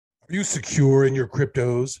Are you secure in your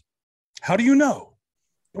cryptos? How do you know?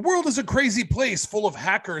 The world is a crazy place full of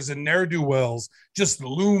hackers and ne'er-do-wells just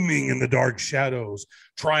looming in the dark shadows,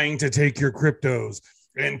 trying to take your cryptos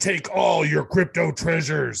and take all your crypto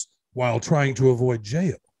treasures while trying to avoid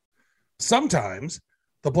jail. Sometimes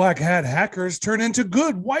the black hat hackers turn into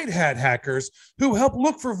good white hat hackers who help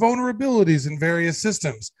look for vulnerabilities in various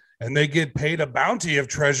systems, and they get paid a bounty of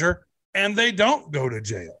treasure and they don't go to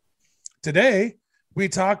jail. Today, we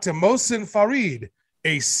talk to Mohsan Farid,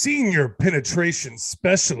 a senior penetration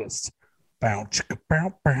specialist, and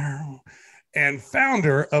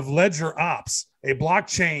founder of Ledger Ops, a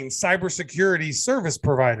blockchain cybersecurity service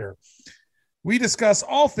provider. We discuss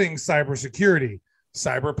all things cybersecurity,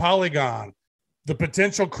 cyber polygon, the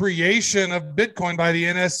potential creation of Bitcoin by the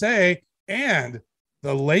NSA, and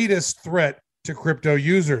the latest threat to crypto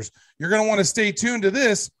users. You're going to want to stay tuned to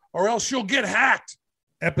this, or else you'll get hacked.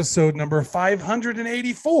 Episode number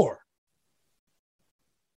 584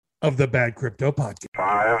 of the Bad Crypto Podcast.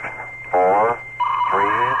 5, 4, 3,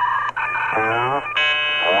 2,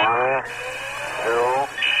 1, 0,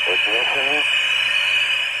 ignition.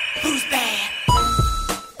 Who's bad?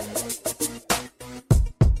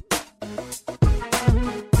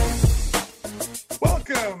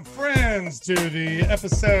 Welcome, friends, to the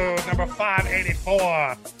episode number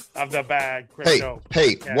 584 of the Bad Crypto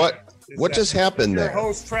Hey, Podcast. what just happened Your there?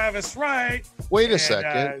 host, Travis Wright. Wait a And,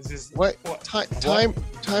 second. just- Wait, what? time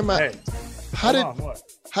out. Hey, what?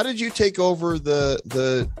 How did you take over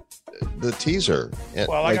the teaser?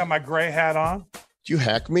 Well, I got my gray hat on. Did you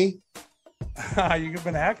hack me? You've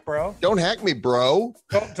been hacked, bro. Don't hack me, bro.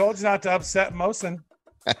 Told you not to upset Mohsan.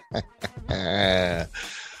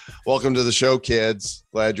 Welcome to the show, kids.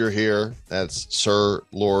 Glad you're here. That's Sir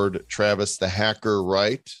Lord Travis the Hacker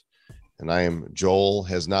Wright. And I am Joel,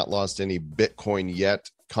 has not lost any Bitcoin yet.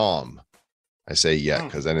 Calm. I say yet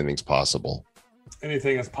because anything's possible.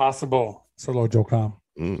 Anything is possible. Sir Lord Joe Calm.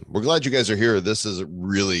 We're glad you guys are here. This is a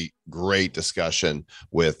really great discussion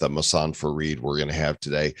with Mohsan Farid we're going to have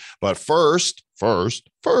today. But first,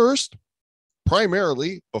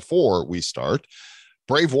 primarily before we start,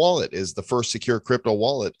 Brave Wallet is the first secure crypto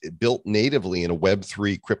wallet built natively in a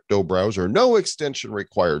Web3 crypto browser. No extension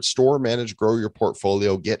required. Store, manage, grow your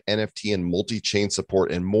portfolio, get NFT and multi-chain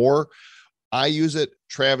support, and more. I use it.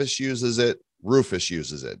 Travis uses it. Rufus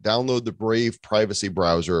uses it. Download the Brave privacy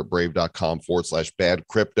browser at brave.com/bad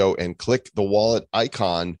crypto and click the wallet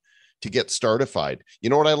icon to get startified. You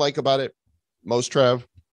know what I like about it most, Trav?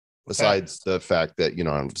 Besides the fact that, I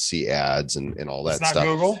don't see ads and all that stuff. It's not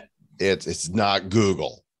Google? It's not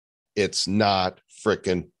Google. It's not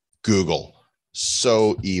freaking Google.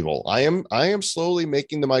 So evil. I am slowly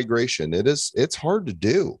making the migration. It's hard to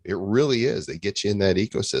do. It really is. They get you in that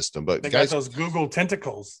ecosystem. But They guys, got those Google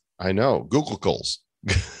tentacles. I know. Google calls.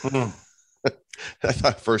 I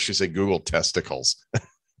thought first you said Google testicles.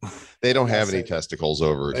 They don't have any testicles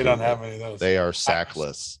over. They don't have any of those. They are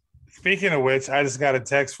sackless. Speaking of which, I just got a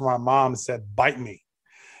text from my mom that said, bite me.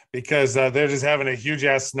 Because they're just having a huge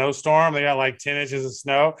ass snowstorm. They got like 10 inches of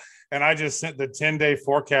snow. And I just sent the 10-day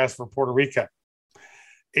forecast for Puerto Rico.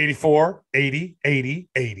 84, 80, 80,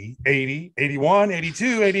 80, 80, 81,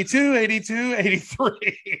 82, 82, 82,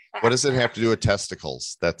 83. What does it have to do with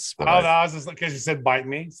testicles? That's what I was just because you said bite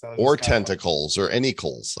me. So or tentacles or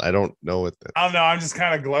anycles. I don't know what that. I don't know. I'm just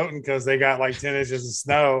kind of gloating because they got like 10 inches of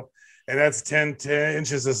snow. And that's 10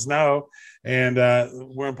 inches of snow. And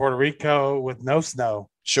we're in Puerto Rico with no snow.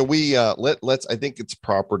 Shall we let's I think it's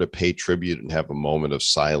proper to pay tribute and have a moment of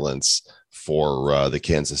silence for the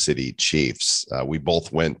Kansas City Chiefs. We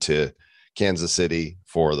both went to Kansas City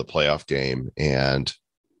for the playoff game, and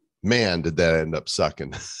man, did that end up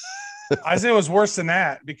sucking. I say it was worse than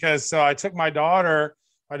that because I took my daughter.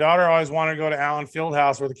 My daughter always wanted to go to Allen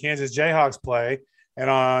Fieldhouse where the Kansas Jayhawks play.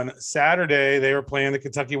 And on Saturday, they were playing the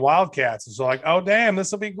Kentucky Wildcats. And so like, oh, damn,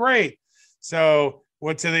 this will be great. So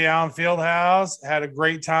went to the Allen Fieldhouse, had a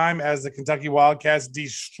great time as the Kentucky Wildcats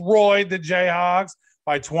destroyed the Jayhawks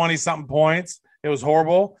by 20-something points. It was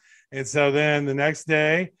horrible. And so then the next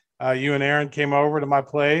day, you and Aaron came over to my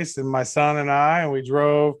place, and my son and I, and we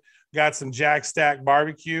drove, got some Jack Stack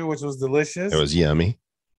barbecue, which was delicious. It was yummy.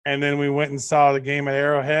 And then we went and saw the game at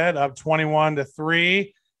Arrowhead, up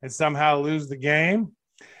 21-3, and somehow lose the game.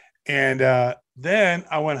 And then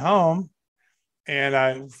I went home. And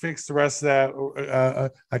I fixed the rest of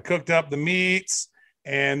that. I cooked up the meats,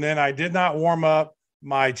 and then I did not warm up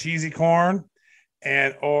my cheesy corn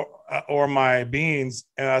or my beans.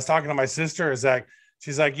 And I was talking to my sister.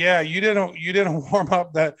 She's like, yeah, you didn't warm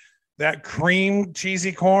up that cream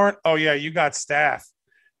cheesy corn. Oh yeah, you got staph.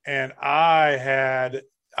 And I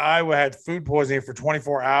I had food poisoning for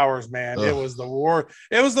 24 hours, man. Ugh. It was the worst.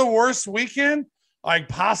 It was the worst weekend like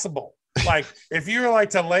possible. Like if you were like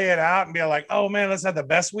to lay it out and be like, oh man, let's have the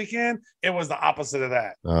best weekend. It was the opposite of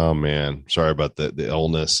that. Oh man, sorry about the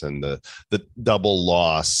illness and the double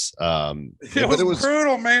loss. It was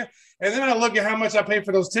brutal, man. And then I look at how much I paid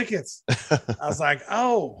for those tickets. I was like,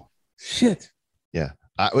 oh shit. Yeah.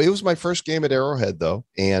 It was my first game at Arrowhead though.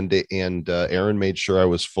 And Aaron made sure I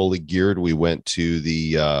was fully geared. We went to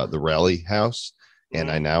the rally house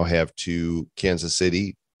and I now have 2 Kansas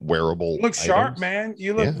City wearable. You look sharp, man.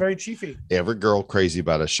 You look very chiefy. Every girl crazy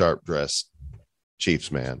about a sharp dress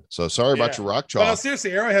Chiefs, man. So sorry about your rock chalk. But no,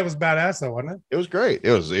 seriously, Arrowhead was badass though, wasn't it? It was great.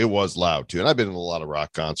 It was loud too. And I've been in a lot of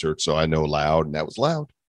rock concerts, so I know loud, and that was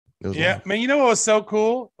loud. It was loud. Man, you know what was so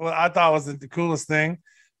cool? Well, I thought was the coolest thing.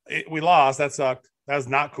 We lost. That sucked. That was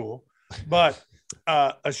not cool. But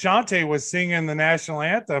Ashanti was singing the national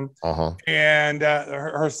anthem, and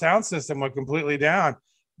her sound system went completely down.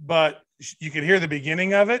 But you could hear the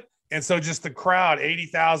beginning of it. And so just the crowd,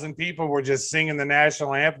 80,000 people were just singing the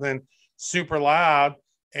national anthem super loud.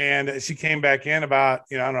 And she came back in about,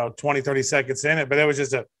 I don't know, 20, 30 seconds in it. But it was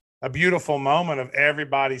just a beautiful moment of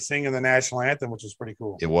everybody singing the national anthem, which was pretty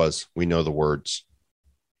cool. It was. We know the words.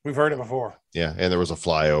 We've heard it before. Yeah. And there was a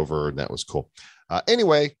flyover, and that was cool.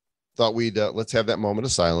 Anyway, thought we'd let's have that moment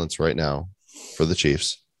of silence right now for the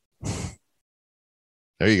Chiefs.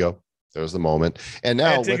 There you go. There's the moment. And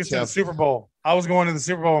now let's take us to the Super Bowl. I was going to the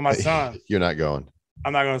Super Bowl with my son. You're not going.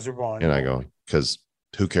 I'm not going to the Super Bowl anymore. You're not going because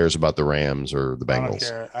who cares about the Rams or the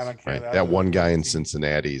Bengals? I don't care. Right? That one guy in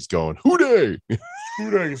Cincinnati is going, "Who dey?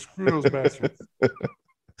 Who dey? Screw those bastards."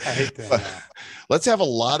 I hate that. Let's have a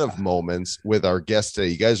lot of moments with our guest today.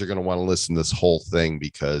 You guys are going to want to listen to this whole thing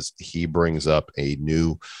because he brings up a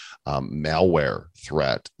new malware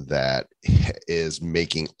threat that is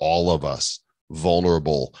making all of us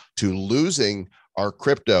vulnerable to losing our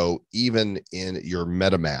crypto, even in your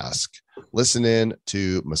MetaMask. Listen in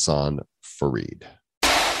to Mohsan Farid.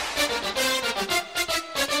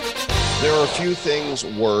 There are a few things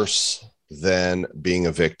worse than being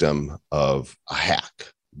a victim of a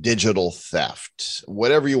hack, digital theft,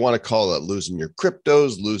 whatever you want to call it, losing your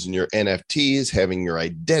cryptos, losing your NFTs, having your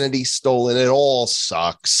identity stolen. It all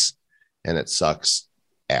sucks, and it sucks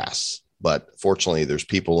ass. But fortunately, there's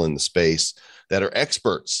people in the space that are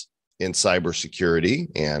experts in cybersecurity.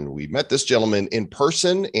 And we met this gentleman in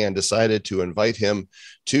person and decided to invite him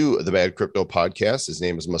to the Bad Crypto podcast. His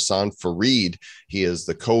name is Mohsan Farid. He is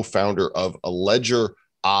the co-founder of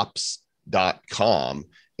LedgerOps.com.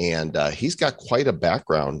 And he's got quite a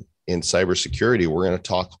background in cybersecurity. We're going to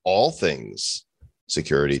talk all things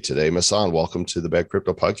security today. Mohsan, welcome to the Bad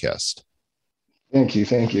Crypto podcast. Thank you.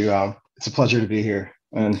 It's a pleasure to be here.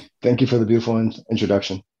 And thank you for the beautiful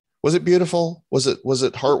introduction. Was it beautiful? Was it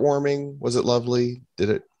heartwarming? Was it lovely?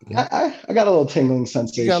 Did it? I got a little tingling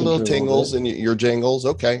sensation. You got a little tingles in your jingles.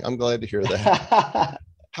 Okay, I'm glad to hear that.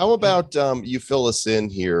 How about you fill us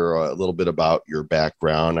in here a little bit about your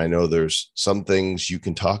background? I know there's some things you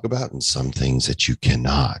can talk about and some things that you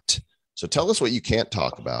cannot. So tell us what you can't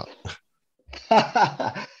talk about.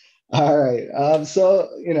 All right.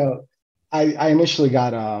 I initially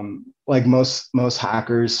got like most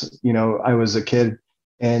hackers. I was a kid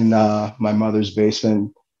in my mother's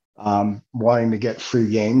basement, wanting to get free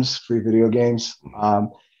video games.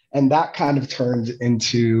 And that kind of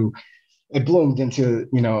bloomed into,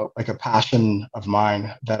 like a passion of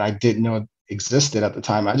mine that I didn't know existed at the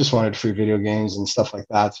time. I just wanted free video games and stuff like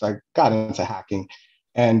that. So I got into hacking.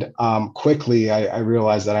 And quickly I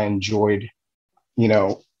realized that I enjoyed,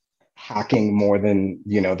 hacking more than,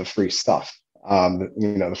 the free stuff,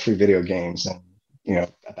 the free video games. And,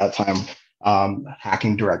 at that time,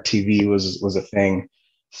 hacking DirecTV was a thing.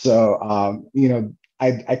 So,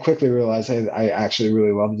 I quickly realized I actually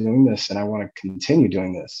really love doing this and I want to continue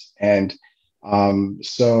doing this. And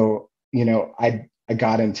so, I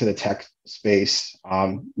got into the tech space,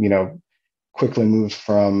 quickly moved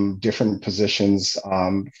from different positions,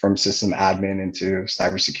 from system admin into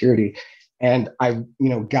cybersecurity. And I,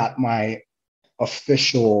 got my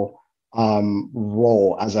official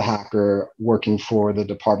role as a hacker working for the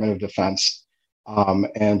Department of Defense.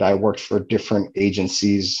 And I worked for different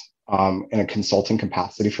agencies in a consulting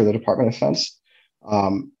capacity for the Department of Defense.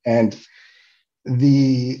 And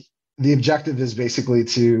the objective is basically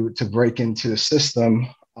to break into the system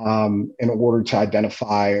in order to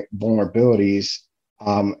identify vulnerabilities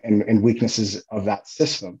and weaknesses of that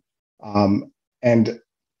system. And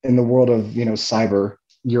in the world of cyber,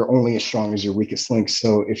 you're only as strong as your weakest link.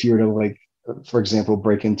 So if you were to, like, for example,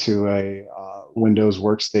 break into a Windows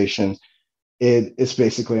workstation, it's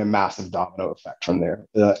basically a massive domino effect from there.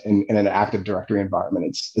 In an Active Directory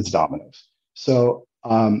environment, it's dominoes. So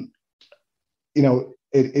I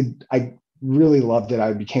really loved it.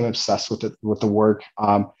 I became obsessed with the work.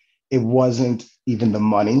 It wasn't even the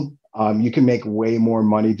money. You can make way more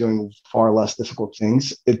money doing far less difficult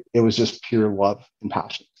things. It was just pure love and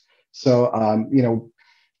passion. So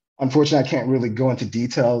unfortunately, I can't really go into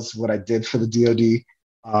details what I did for the DoD.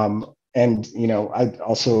 And I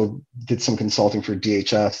also did some consulting for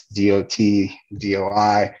DHS, DOT,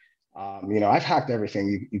 DOI. I've hacked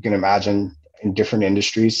everything you can imagine in different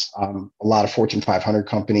industries. A lot of Fortune 500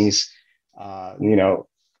 companies.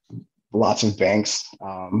 Lots of banks.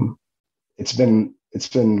 It's been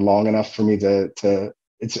long enough for me to.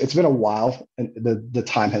 It's been a while, and the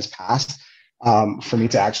time has passed for me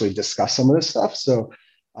to actually discuss some of this stuff. So.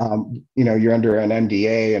 You're under an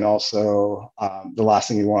NDA, and also the last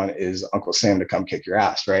thing you want is Uncle Sam to come kick your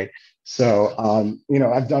ass, right? So,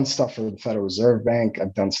 I've done stuff for the Federal Reserve Bank.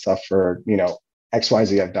 I've done stuff for,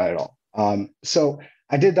 XYZ. I've done it all. So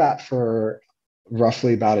I did that for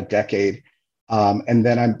roughly about a decade. And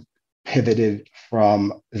then I pivoted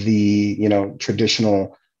from the,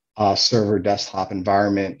 traditional server desktop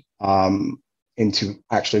environment into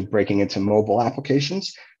actually breaking into mobile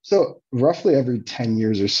applications. So roughly every 10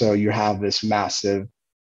 years or so, you have this massive,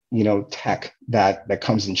 tech that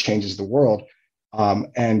comes and changes the world.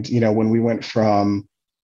 And when we went from,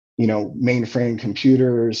 mainframe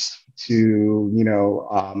computers to,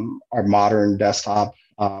 our modern desktop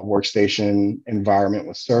workstation environment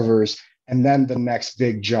with servers, and then the next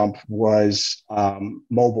big jump was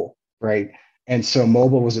mobile, right? And so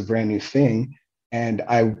mobile was a brand new thing, and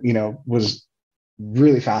I, was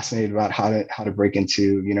really fascinated about how to break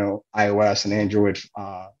into iOS and Android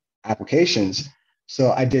applications.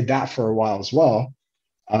 So I did that for a while as well.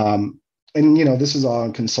 And this is all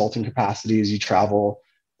in consulting capacity as you travel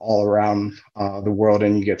all around the world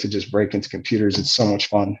and you get to just break into computers. It's so much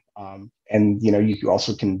fun. And you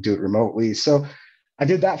also can do it remotely. So I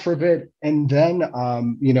did that for a bit, and then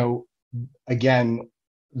again,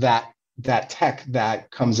 that tech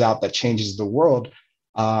that comes out that changes the world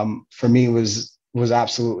for me was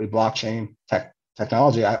absolutely blockchain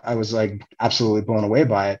technology. I was like absolutely blown away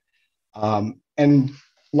by it. And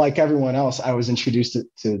like everyone else, I was introduced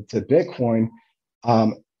to Bitcoin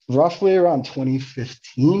roughly around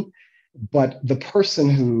 2015. But the person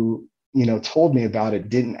who told me about it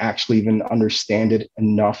didn't actually even understand it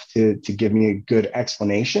enough to give me a good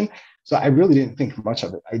explanation. So I really didn't think much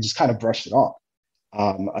of it. I just kind of brushed it off,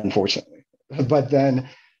 unfortunately. But then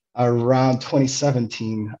around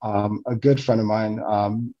 2017, a good friend of mine,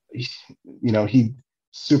 he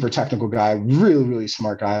super technical guy, really, really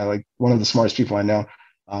smart guy, like one of the smartest people I know.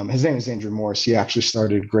 His name is Andrew Morse. He actually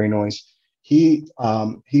started Gray Noise. He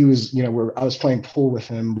was, I was playing pool with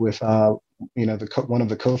him with, one of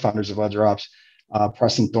the co-founders of LedgerOps,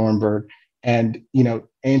 Preston Thornburg. And,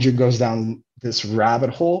 Andrew goes down this rabbit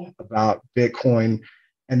hole about Bitcoin.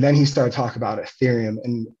 And then he started talking about Ethereum.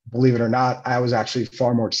 And believe it or not, I was actually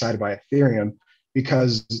far more excited by Ethereum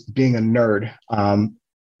because being a nerd,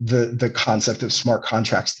 the concept of smart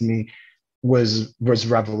contracts to me was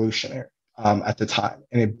revolutionary at the time.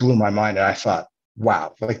 And it blew my mind. And I thought,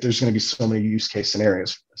 wow, like there's going to be so many use case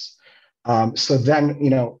scenarios for this. So then,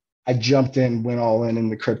 I jumped in, went all in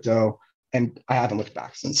the crypto, and I haven't looked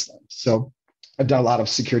back since then. So I've done a lot of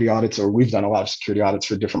security audits, or we've done a lot of security audits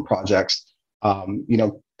for different projects.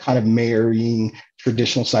 Kind of marrying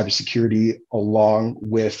traditional cybersecurity along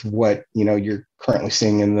with what you're currently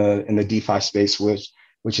seeing in the DeFi space,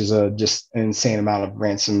 which is just an insane amount of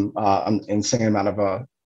insane amount of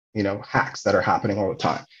hacks that are happening all the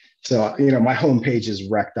time. So my homepage is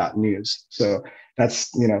rec.news. So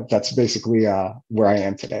that's basically where I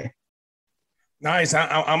am today. Nice.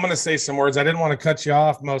 I'm going to say some words. I didn't want to cut you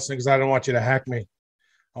off, mostly because I don't want you to hack me.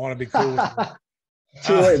 I want to be cool with you.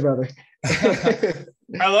 Too late, brother.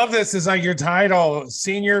 I love this. Is like your title,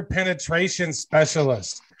 Senior Penetration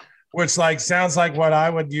Specialist, which sounds like what I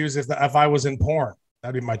would use if I was in porn.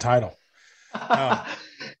 That'd be my title.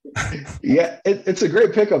 Yeah, it's a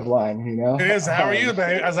great pickup line, It is. How are you,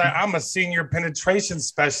 babe? I was like, I'm a Senior Penetration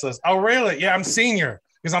Specialist. Oh, really? Yeah, I'm senior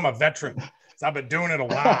because I'm a veteran. So I've been doing it a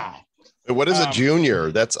while. What is a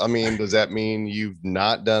junior? Does that mean you've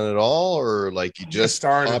not done it all, or like you just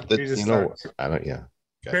started? I don't. Yeah.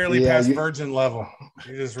 Okay. Barely past virgin level.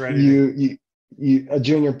 You're just ready. A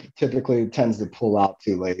junior typically tends to pull out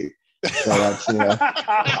too late. So that's Oh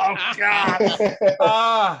God!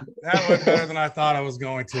 That was better than I thought I was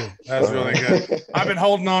going to. That was really good. I've been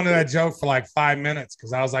holding on to that joke for like 5 minutes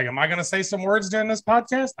because I was like, "Am I going to say some words during this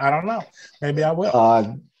podcast?" I don't know. Maybe I will.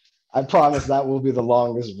 I promise that will be the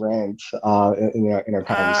longest rant in our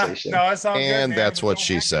conversation. No, it's all good. And Man, that's but what don't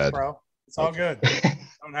she hack us, said. bro. It's all good.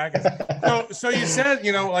 Don't hack us. So you said,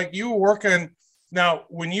 like you were working now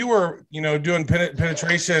when you were, doing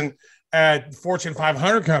penetration at Fortune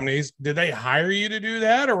 500 companies. Did they hire you to do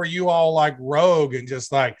that, or were you all like rogue and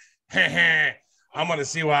just like, I'm going to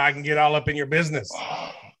see why I can get all up in your business?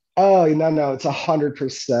 Oh, no, it's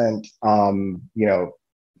 100%.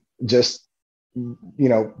 Just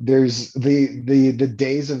there's the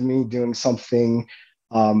days of me doing something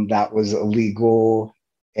that was illegal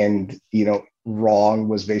and wrong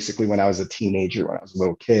was basically when I was a teenager, when I was a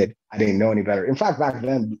little kid. I didn't know any better. In fact, back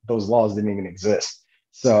then those laws didn't even exist,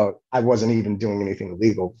 so I wasn't even doing anything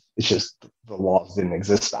illegal. It's just the laws didn't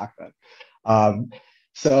exist back then.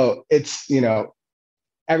 So it's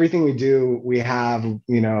everything we do, we have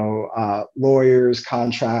lawyers,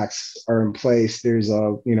 contracts are in place. There's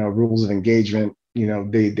rules of engagement.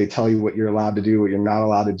 They tell you what you're allowed to do, what you're not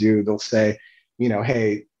allowed to do. They'll say,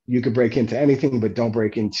 hey, you could break into anything, but don't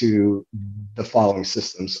break into the following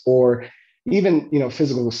systems. Or even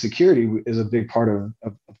physical security is a big part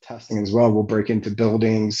of testing as well. We'll break into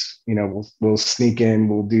buildings. We'll sneak in.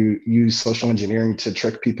 We'll use social engineering to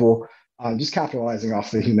trick people. Just capitalizing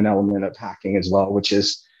off the human element of hacking as well, which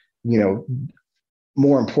is,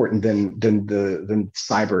 more important than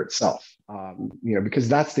cyber itself. Because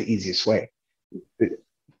that's the easiest way.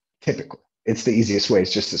 Typically, it's the easiest way.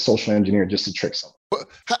 It's just to social engineer, just to trick someone. But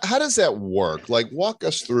how does that work? Like, walk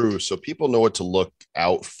us through so people know what to look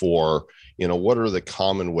out for. What are the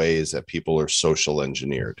common ways that people are social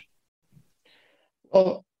engineered?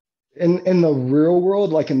 Well, in the real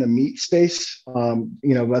world, like in the meat space,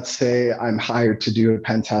 let's say I'm hired to do a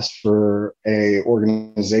pen test for a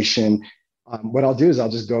organization. What I'll do is I'll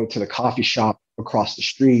just go to the coffee shop across the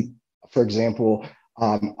street. For example,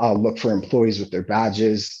 I'll look for employees with their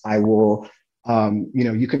badges. I will,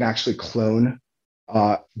 you can actually clone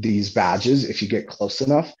these badges if you get close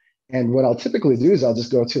enough. And what I'll typically do is I'll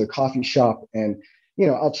just go to the coffee shop and,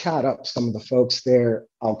 I'll chat up some of the folks there.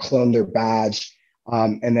 I'll clone their badge.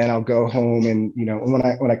 And then I'll go home and,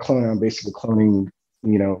 when I clone, I'm basically cloning,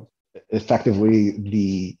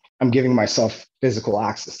 effectively I'm giving myself physical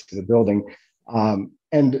access to the building.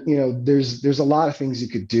 There's a lot of things you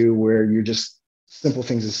could do where you're just simple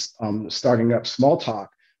things as starting up small talk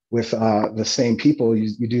with the same people.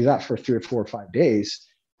 You do that for 3 or 4 or 5 days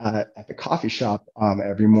at the coffee shop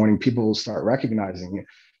every morning. People will start recognizing you.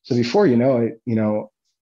 So before you know it,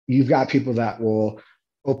 you've got people that will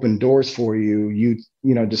open doors for you.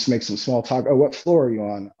 Just make some small talk. Oh, what floor are you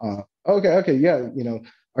on? Okay, yeah.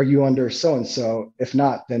 Are you under so and so? If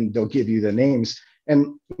not, then they'll give you the names.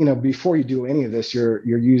 And before you do any of this, you're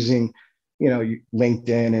using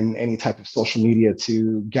LinkedIn and any type of social media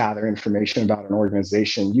to gather information about an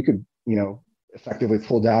organization. You could effectively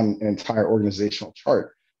pull down an entire organizational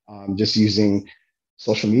chart just using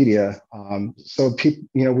social media. So people,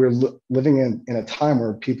 we're living in a time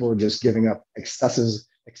where people are just giving up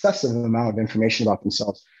excessive amount of information about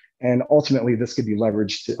themselves. And ultimately, this could be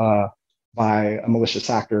leveraged by a malicious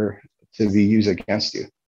actor to be used against you.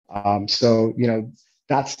 So,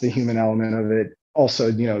 that's the human element of it.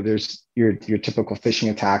 Also, there's your typical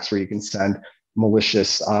phishing attacks where you can send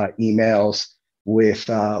malicious emails with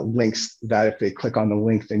links that if they click on the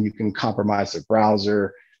link, then you can compromise their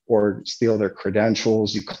browser or steal their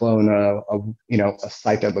credentials. You clone a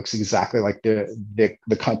site that looks exactly like the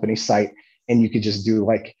company site, and you could just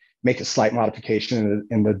make a slight modification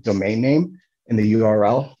in the domain name in the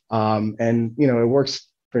URL, and it works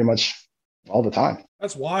pretty much all the time.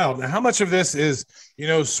 That's wild. Now, how much of this is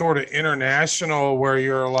sort of international, where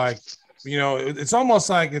you're like, it's almost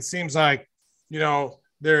like it seems like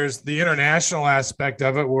there's the international aspect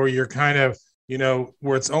of it where you're kind of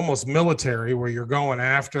where it's almost military, where you're going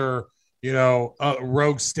after,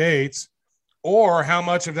 rogue states, or how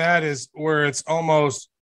much of that is where it's almost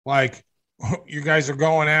like you guys are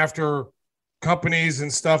going after companies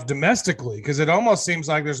and stuff domestically? Because it almost seems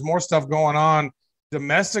like there's more stuff going on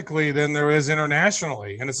domestically than there is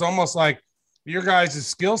internationally. And it's almost like your guys'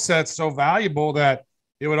 skill set's so valuable that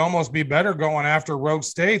it would almost be better going after rogue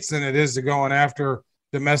states than it is to going after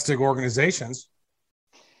domestic organizations.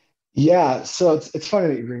 Yeah, so it's funny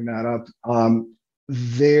that you bring that up.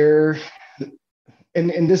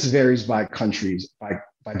 And this varies by countries, by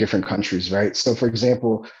different countries, right? So, for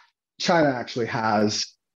example, China actually has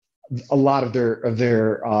a lot of their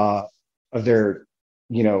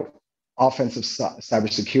offensive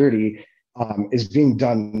cybersecurity is being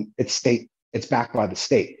done. It's backed by the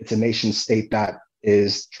state. It's a nation state that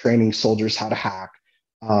is training soldiers how to hack.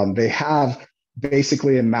 They have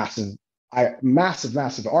basically a massive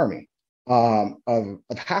massive army of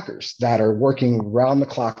hackers that are working round the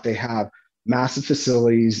clock. They have massive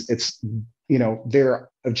facilities. It's, their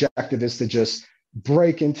objective is to just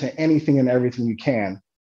break into anything and everything you can.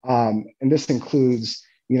 And this includes,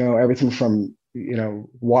 everything from,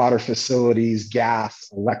 water facilities, gas,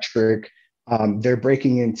 electric. They're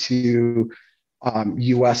breaking into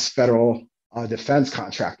U.S. federal defense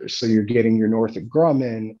contractors. So you're getting your Northrop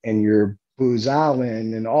Grumman and your Booz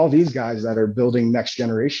Allen and all these guys that are building next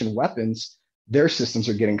generation weapons. Their systems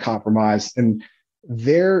are getting compromised, and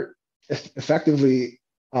they're effectively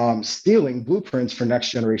stealing blueprints for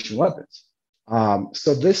next generation weapons.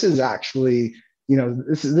 So this is actually,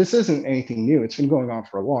 this isn't anything new. It's been going on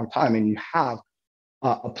for a long time, and you have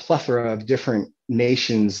a plethora of different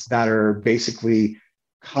nations that are basically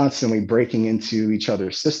constantly breaking into each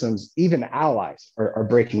other's systems. Even allies are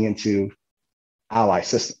breaking into ally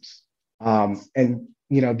systems. And,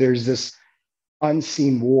 there's this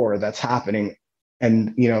unseen war that's happening,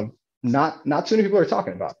 and, not too many people are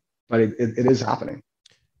talking about it, but it is happening.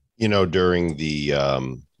 During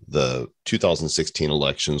the 2016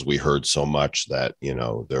 elections, we heard so much that,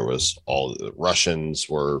 there was all the Russians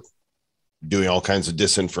were doing all kinds of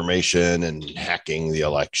disinformation and hacking the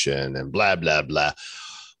election and blah, blah, blah.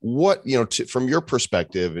 What, from your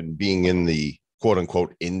perspective and being in the quote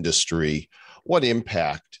unquote industry, what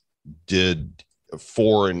impact did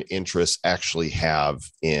foreign interests actually have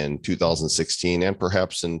in 2016 and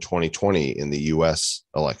perhaps in 2020 in the US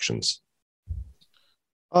elections?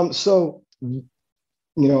 So,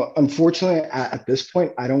 unfortunately, at this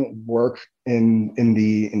point, I don't work in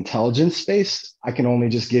the intelligence space. I can only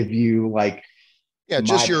just give you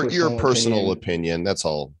just your personal opinion. That's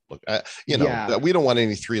all. Look, we don't want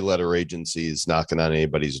any 3-letter agencies knocking on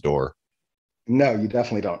anybody's door. No, you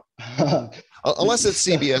definitely don't. Unless it's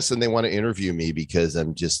CBS and they want to interview me because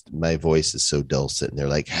my voice is so dulcet, and they're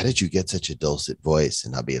like, "How did you get such a dulcet voice?"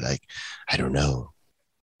 And I'll be like, "I don't know."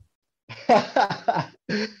 I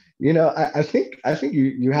think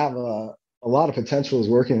you have a lot of potential as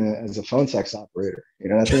working as a phone sex operator.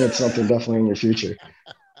 I think it's something definitely in your future.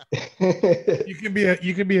 You can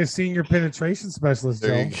be a senior penetration specialist,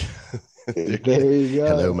 Joe. There you go.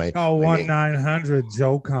 Hello, call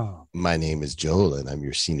 1-900-JOE-COM. My name is Joel, and I'm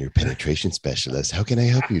your senior penetration specialist. How can I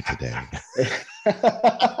help you today?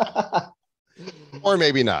 Or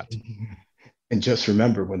maybe not. And just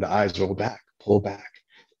remember, when the eyes roll back, pull back.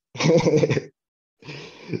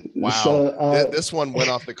 Wow. So, this one went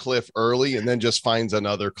off the cliff early and then just finds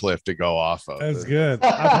another cliff to go off of. That's good.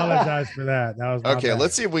 I apologize for that. That was okay. Bad.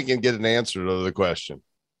 Let's see if we can get an answer to the question.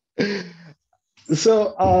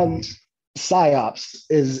 So, PSYOPs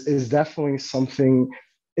is definitely something.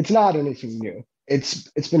 It's not anything new. It's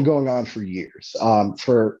been going on for years. As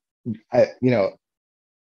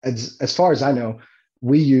far as I know,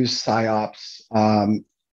 we use PSYOPs.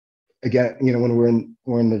 Again, when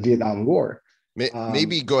we're in the Vietnam War.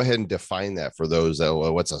 Maybe go ahead and define that for those that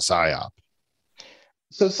what's a PSYOP.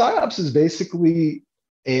 So PSYOPs is basically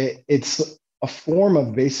it's a form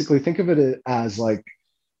of basically, think of it as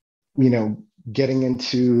getting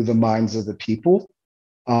into the minds of the people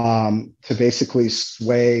to basically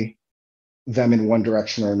sway them in one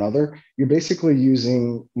direction or another. You're basically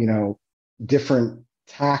using different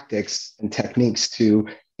tactics and techniques to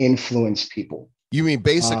influence people. You mean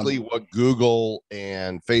basically what Google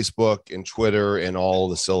and Facebook and Twitter and all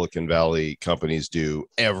the Silicon Valley companies do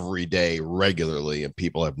every day regularly, and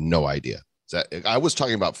people have no idea. I was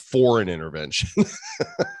talking about foreign intervention.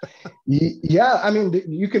 Yeah, I mean,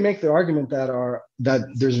 you can make the argument that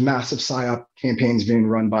there's massive PSYOP campaigns being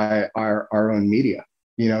run by our own media.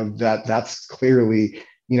 That's clearly,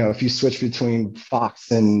 if you switch between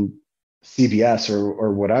Fox and CBS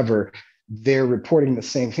or whatever, they're reporting the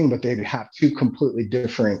same thing, but they have two completely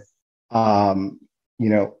different,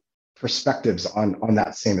 perspectives on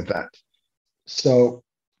that same event. So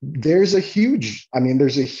there's a huge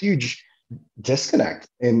disconnect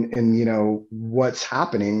in what's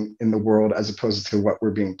happening in the world as opposed to what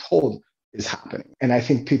we're being told is happening. And I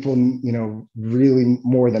think people, really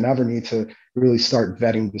more than ever need to really start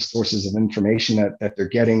vetting the sources of information that they're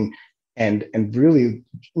getting, and really,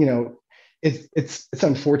 it's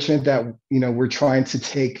unfortunate that we're trying to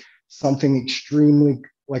take something extremely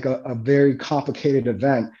like a very complicated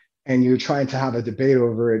event, and you're trying to have a debate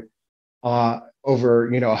over it over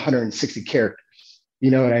 160 characters. You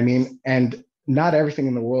know what I mean? And not everything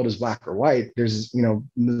in the world is black or white. There's the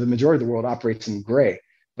majority of the world operates in gray,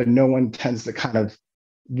 but no one tends to kind of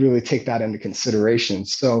really take that into consideration.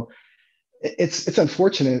 So it's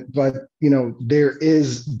unfortunate, but there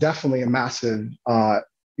is definitely a massive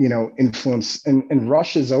influence. And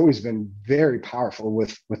Russia's always been very powerful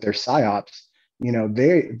with their psyops.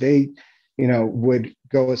 They would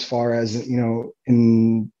go as far as,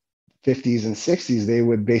 in 50s and 60s, they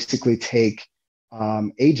would basically take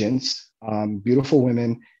agents, beautiful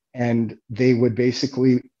women, and they would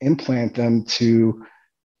basically implant them to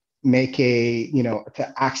make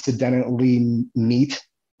to accidentally meet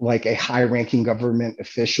like a high ranking government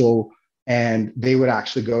official. And they would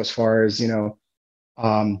actually go as far as,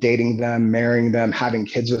 dating them, marrying them, having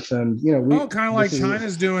kids with them. Kind of like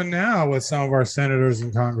China's doing now with some of our senators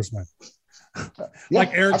and congressmen. Like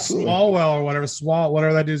Eric Swalwell or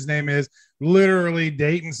whatever that dude's name is, literally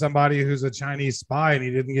dating somebody who's a Chinese spy, and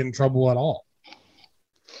he didn't get in trouble at all.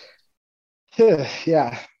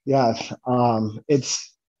 Yeah. It's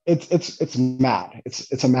mad.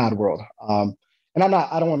 It's a mad world. And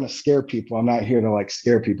I don't want to scare people. I'm not here to like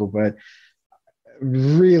scare people, but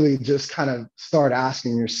really just kind of start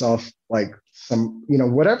asking yourself like some,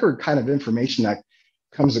 whatever kind of information that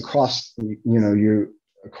comes across, you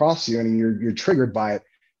and you're triggered by it.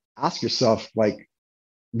 Ask yourself, like,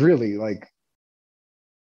 really, like,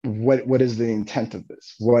 what is the intent of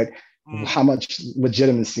this? How much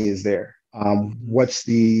legitimacy is there? What's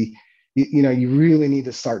the, you really need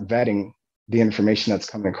to start vetting the information that's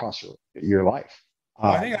coming across your life.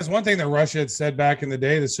 I think that's one thing that Russia had said back in the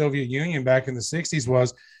day, the Soviet Union back in the 60s,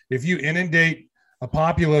 was if you inundate a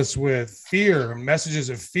populace with fear, messages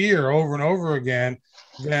of fear over and over again,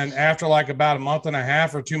 then after like about a month and a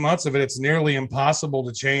half or 2 months of it, it's nearly impossible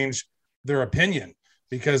to change their opinion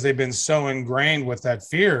because they've been so ingrained with that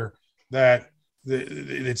fear that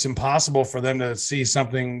it's impossible for them to see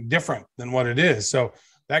something different than what it is. So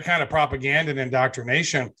that kind of propaganda and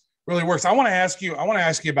indoctrination really works. I want to ask you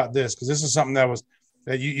about this, because this is something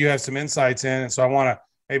that you have some insights in. And so I want to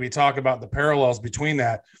maybe talk about the parallels between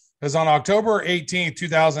that. Because on October 18th,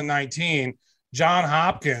 2019, John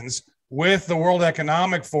Hopkins, with the World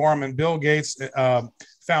Economic Forum and Bill Gates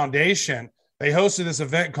Foundation, they hosted this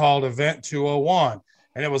event called Event 201.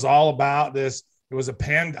 And it was all about this. It was a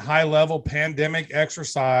high-level pandemic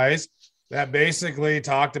exercise that basically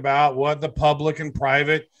talked about what the public and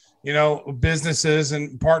private, businesses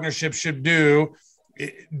and partnerships should do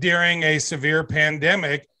during a severe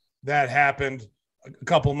pandemic that happened a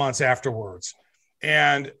couple months afterwards.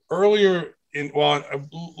 And earlier a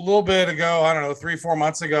little bit ago, 3-4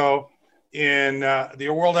 months ago, in the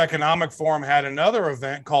World Economic Forum had another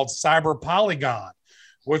event called Cyber Polygon,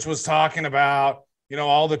 which was talking about,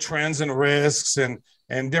 all the trends and risks and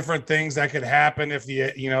different things that could happen if the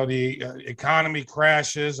economy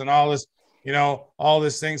crashes and all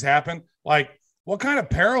these things happen. Like, what kind of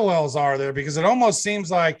parallels are there? Because it almost seems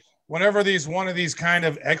like whenever one of these kind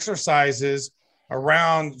of exercises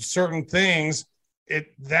around certain things,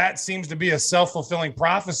 that seems to be a self-fulfilling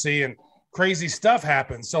prophecy and crazy stuff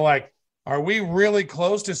happens. So like, are we really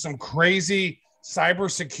close to some crazy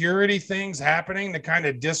cybersecurity things happening to kind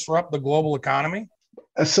of disrupt the global economy?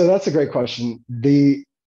 So that's a great question.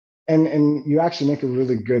 And you actually make a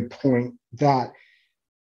really good point that,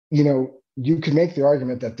 you could make the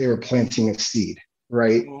argument that they were planting a seed,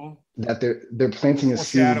 right? Mm-hmm. That they're planting a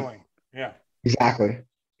seed. Foreshadowing. Yeah.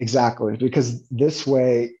 Exactly. Because this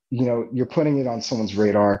way, you're putting it on someone's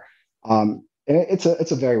radar. And it's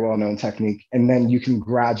a very well-known technique. And then you can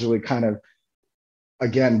gradually kind of,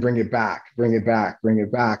 again, bring it back.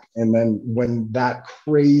 And then when that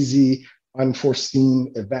crazy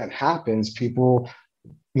unforeseen event happens, people,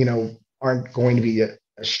 aren't going to be as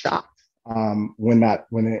shocked when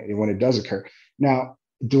it does occur. Now,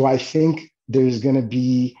 do I think there's going to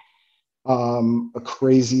be a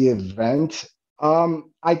crazy event?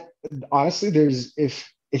 I honestly, if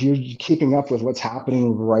you're keeping up with what's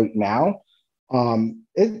happening right now,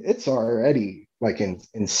 it's already like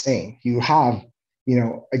insane. You have,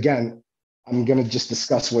 again, I'm going to just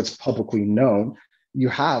discuss what's publicly known. You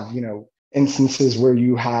have, instances where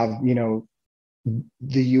you have,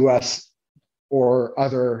 the U.S. or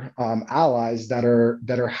other allies that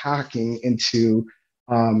are hacking into,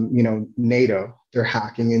 NATO. They're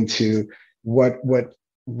hacking into what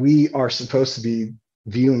we are supposed to be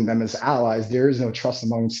viewing them as allies. There is no trust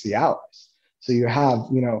amongst the allies. So you have,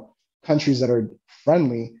 countries that are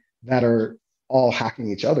friendly that are all hacking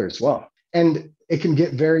each other as well. And it can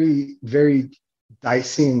get very, very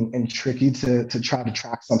dicey and tricky to try to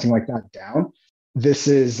track something like that down. This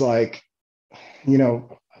is like,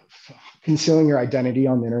 concealing your identity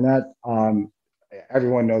on the internet.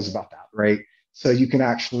 Everyone knows about that, right? So you can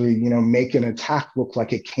actually, make an attack look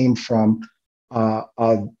like it came from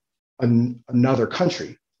another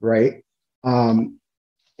country, right? And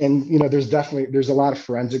and there's a lot of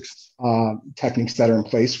forensics techniques that are in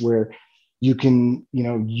place where you can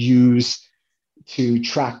use to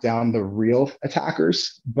track down the real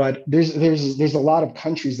attackers. But there's a lot of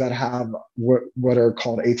countries that have what are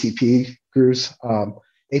called ATP groups,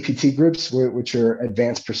 APT groups, which are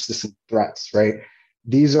advanced persistent threats, right?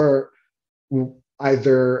 These are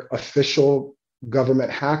either official government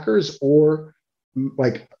hackers or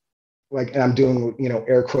like and I'm doing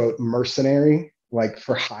air quote mercenary, like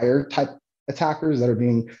for hire type attackers that are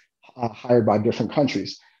being hired by different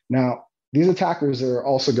countries. Now, these attackers are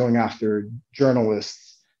also going after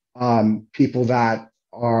journalists, people that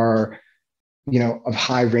are, of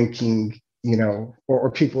high ranking,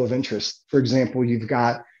 or people of interest. For example, you've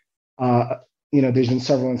got, there's been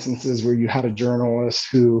several instances where you had a journalist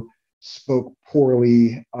who spoke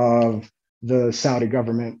poorly of the Saudi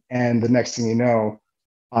government, and the next thing you know,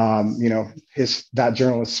 that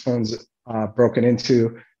journalist's phone's broken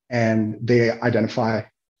into, and they identify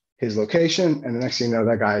his location, and the next thing you know,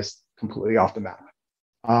 that guy's completely off the map.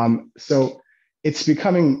 So it's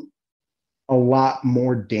becoming a lot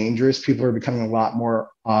more dangerous. People are becoming a lot more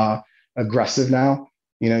aggressive now.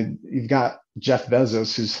 You've got Jeff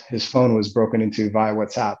Bezos, his phone was broken into via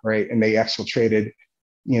WhatsApp, right? And they exfiltrated,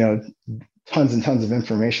 tons and tons of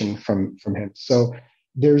information from him. So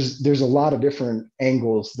there's a lot of different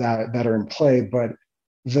angles that are in play, but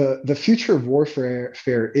the future of warfare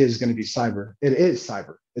is going to be cyber. It is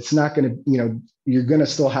cyber. It's not going to, you're going to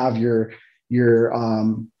still have your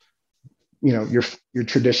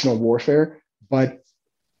traditional warfare, but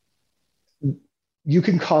you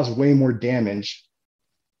can cause way more damage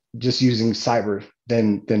just using cyber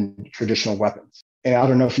than traditional weapons. And I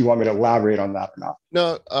don't know if you want me to elaborate on that or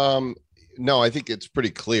not. No, I think it's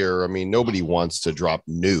pretty clear. I mean, nobody wants to drop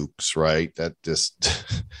nukes, right? That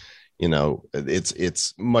just,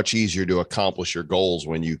 it's much easier to accomplish your goals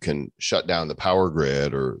when you can shut down the power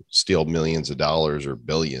grid or steal millions of dollars or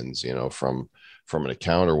billions, from an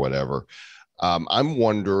account or whatever. I'm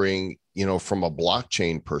wondering, from a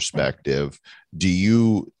blockchain perspective, do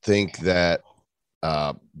you think that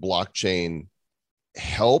blockchain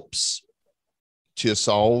helps to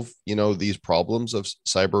solve, these problems of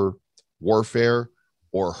cyber warfare,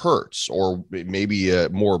 or hurts? Or maybe a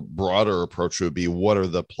more broader approach would be, what are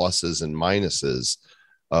the pluses and minuses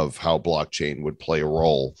of how blockchain would play a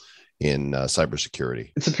role in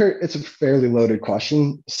cybersecurity? It's a fairly loaded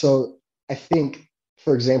question. So I think,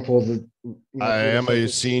 for example, I am a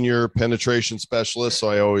senior penetration specialist, so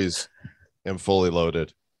I always am fully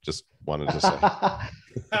loaded. Just wanted to say.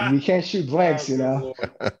 You can't shoot blanks,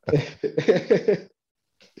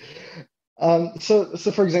 So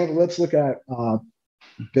for example, let's look at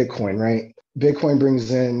Bitcoin, right? Bitcoin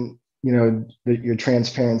brings in, your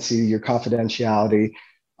transparency, your confidentiality.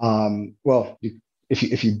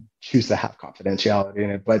 If you choose to have confidentiality in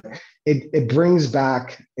it, but it brings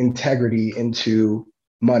back integrity into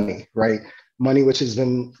money, right? Money, which has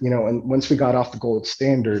been, and once we got off the gold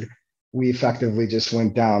standard, we effectively just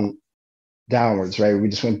went downwards, right?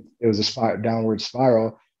 It was a downward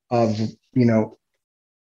spiral of,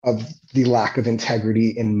 of the lack of integrity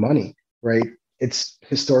in money, right? It's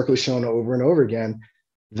historically shown over and over again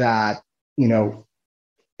that,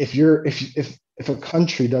 if a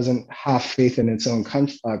country doesn't have faith in its own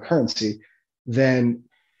currency, then,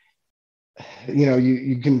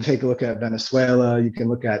 you can take a look at Venezuela, you can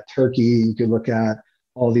look at Turkey, you can look at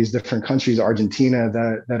all these different countries, Argentina,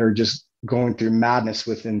 that are just going through madness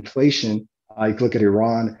with inflation. You can look at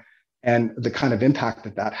Iran and the kind of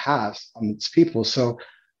impact that has on its people. So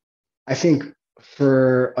I think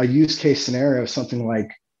for a use case scenario, something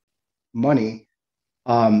like money,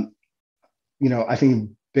 I think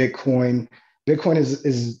Bitcoin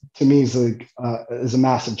is to me is a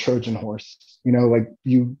massive Trojan horse.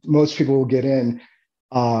 Most people will get in,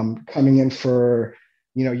 coming in for,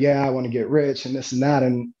 I want to get rich and this and that,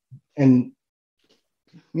 and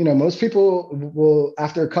most people will,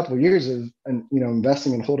 after a couple of years of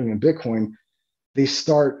investing and holding in Bitcoin, they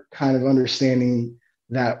start kind of understanding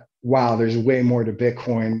that, wow, there's way more to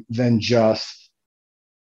Bitcoin than just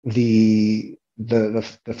the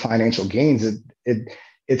financial gains.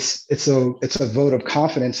 It's a vote of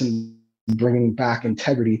confidence in bringing back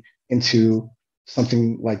integrity into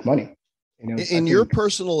something like money. In your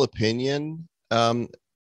personal opinion,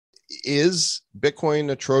 is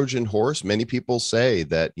Bitcoin a Trojan horse? Many people say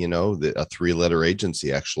that, that a 3-letter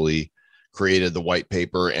agency actually created the white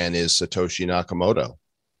paper and is Satoshi Nakamoto.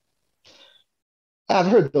 I've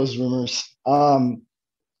heard those rumors.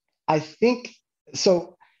 I think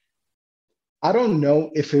so. I don't know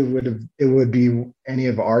if it would be any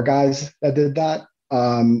of our guys that did that.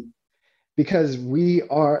 because we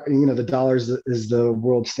are, the dollar is the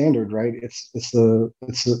world standard, right? It's the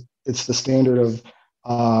standard of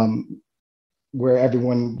where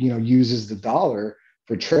everyone uses the dollar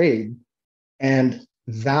for trade, and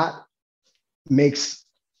that makes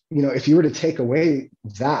if you were to take away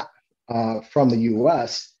that from the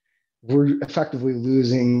U.S., we're effectively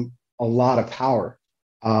losing a lot of power.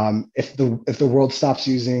 If the world stops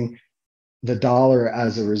using the dollar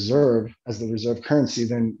as the reserve currency,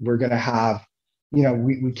 then we're going to have,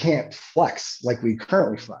 we can't flex like we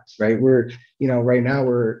currently flex, right? Right now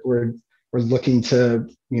we're looking to,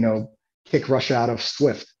 kick Russia out of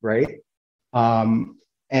SWIFT, right?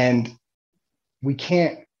 And we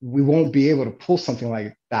won't be able to pull something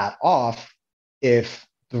like that off if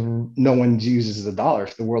no one uses the dollar,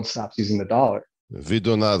 if the world stops using the dollar. We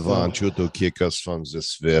do not want you to kick us from the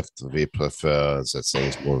SWIFT. We prefer that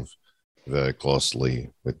things move very closely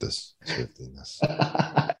with this swiftiness.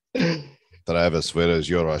 Travis, where is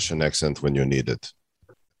your Russian accent when you need it?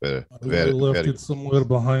 I left it somewhere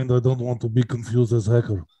behind. I don't want to be confused as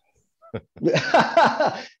hacker.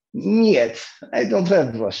 Niet. I don't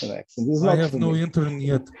have Russian accent. I have no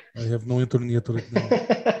internet. I have no internet right now.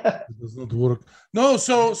 It does not work. No,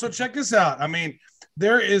 so check this out. I mean,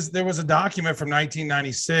 there was a document from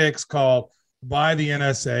 1996 by the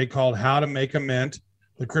NSA called "How to Make a Mint: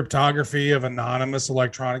 The Cryptography of Anonymous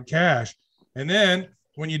Electronic Cash." And then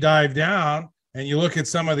when you dive down and you look at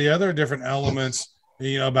some of the other different elements,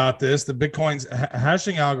 about this, the Bitcoin's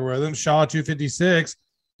hashing algorithm, SHA-256,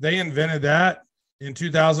 they invented that in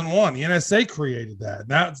 2001. The NSA created that.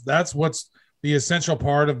 That's what's the essential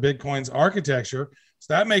part of Bitcoin's architecture.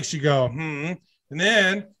 So that makes you go, And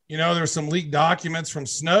then, there's some leaked documents from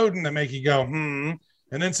Snowden that make you go, And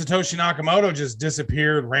then Satoshi Nakamoto just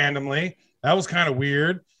disappeared randomly. That was kind of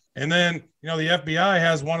weird. And then, the FBI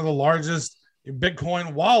has one of the largest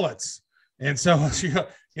Bitcoin wallets. And so,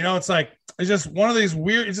 it's like, it's just one of these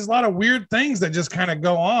it's just a lot of weird things that just kind of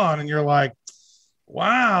go on. And you're like,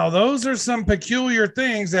 wow, those are some peculiar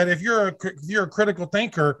things that if you're a critical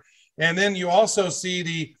thinker, and then you also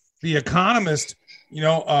see the Economist,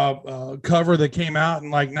 cover that came out in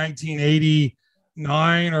like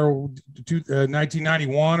 1989 or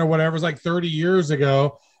 1991 or whatever. It was like 30 years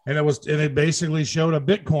ago, and it basically showed a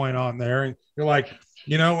Bitcoin on there, and you're like,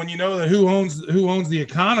 when you know that who owns the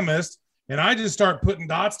Economist, and I just start putting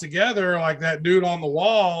dots together like that dude on the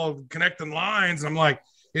wall connecting lines, and I'm like,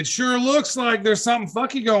 it sure looks like there's something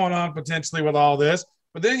fucky going on potentially with all this.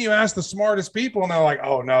 But then you ask the smartest people, and they're like,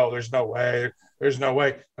 oh, no, there's no way. There's no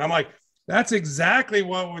way. And I'm like, that's exactly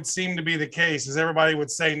what would seem to be the case, is everybody would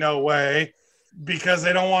say no way because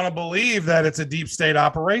they don't want to believe that it's a deep state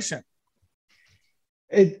operation.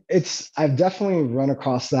 I've definitely run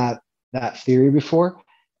across that theory before.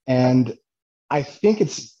 And I think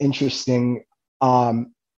it's interesting.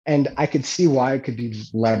 And I could see why it could be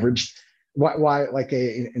leveraged. Why like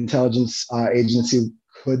a intelligence agency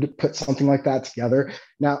could put something like that together.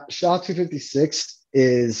 Now,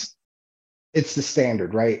 SHA-256 it's the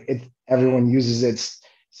standard, right? Everyone uses it.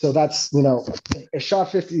 So that's, if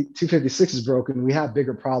SHA-256 is broken, we have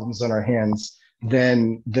bigger problems on our hands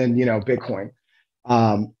than Bitcoin.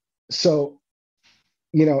 So,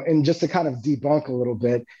 and just to kind of debunk a little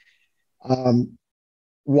bit,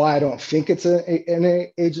 why I don't think it's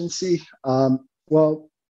an agency. Well,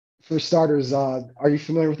 for starters, are you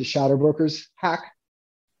familiar with the shadow brokers hack?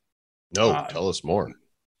 No, tell us more.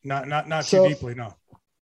 Not too deeply, no.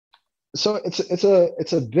 So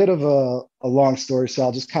it's a bit of a long story, so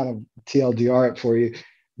I'll just kind of TLDR it for you.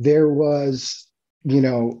 There was,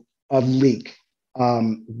 a leak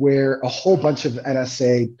where a whole bunch of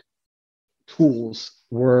NSA tools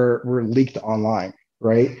were leaked online,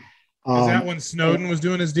 right? Is that when Snowden was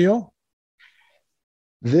doing his deal?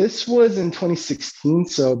 This was in 2016,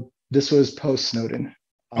 so this was post Snowden.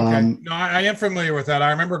 Okay. No, I am familiar with that.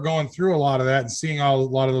 I remember going through a lot of that and seeing a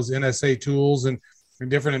lot of those NSA tools and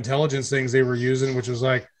different intelligence things they were using, which was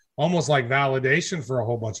like almost like validation for a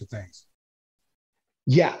whole bunch of things.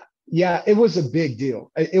 Yeah, it was a big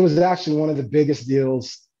deal. It was actually one of the biggest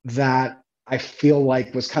deals that I feel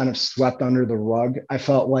like was kind of swept under the rug. I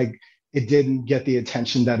felt like it didn't get the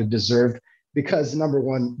attention that it deserved because, number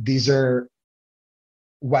one, these are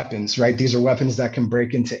weapons, right? These are weapons that can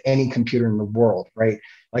break into any computer in the world, right?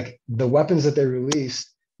 Like the weapons that they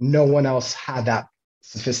released, no one else had that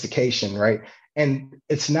sophistication, right? And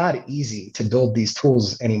it's not easy to build these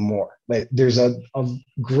tools anymore. Like there's a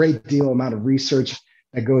great deal amount of research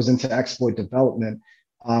that goes into exploit development,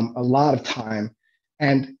 a lot of time.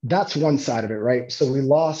 And that's one side of it, right? So we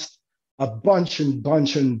lost a bunch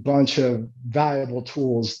of valuable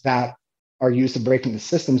tools that are used to break into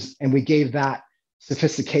systems, and we gave that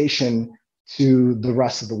sophistication to the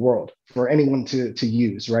rest of the world for anyone to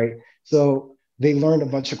use, right? So they learned a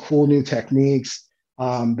bunch of cool new techniques.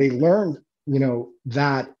 They learned,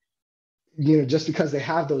 that, just because they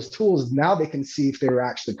have those tools, now they can see if they were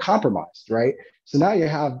actually compromised, right? So now you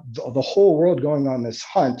have the whole world going on this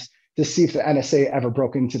hunt to see if the NSA ever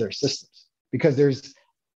broke into their systems, because there's,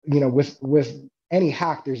 with any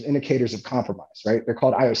hack, there's indicators of compromise, right? They're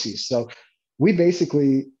called IOCs. So we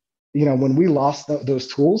basically, when we lost those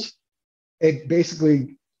tools, it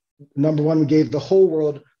basically, number one, we gave the whole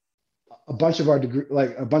world a bunch of our degree,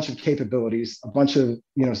 like a bunch of capabilities, a bunch of,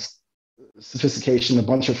 sophistication, a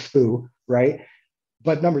bunch of foo, right?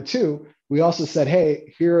 But number two, we also said,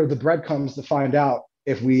 hey, here are the breadcrumbs to find out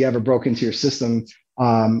if we ever broke into your system,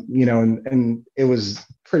 and it was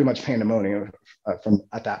pretty much pandemonium from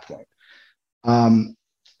at that point.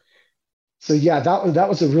 So yeah, that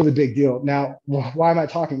was a really big deal. Now, why am I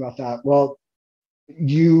talking about that? Well,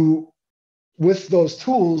 with those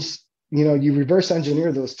tools, you reverse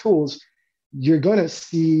engineer those tools, you're going to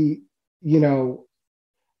see,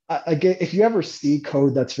 again, if you ever see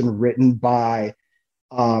code that's been written by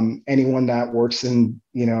anyone that works in,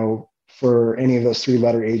 for any of those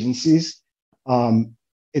 3-letter agencies,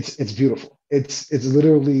 it's beautiful. It's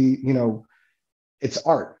literally, it's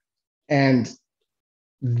art. And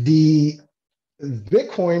the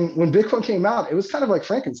Bitcoin, when Bitcoin came out, it was kind of like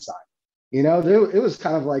Frankenstein. It was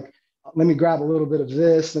kind of like, let me grab a little bit of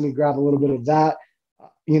this, let me grab a little bit of that,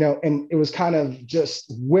 and it was kind of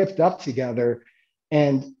just whipped up together.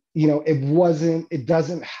 And, it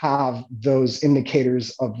doesn't have those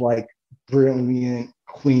indicators of like brilliant,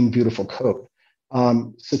 clean, beautiful code.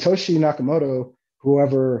 Satoshi Nakamoto,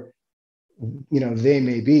 whoever, they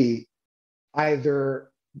may be,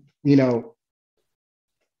 either,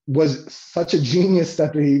 was such a genius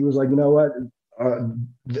that he was like, you know what,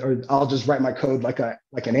 or I'll just write my code like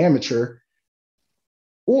an amateur,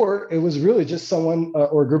 or it was really just someone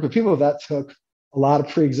or a group of people that took a lot of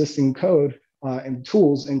pre-existing code and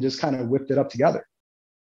tools and just kind of whipped it up together.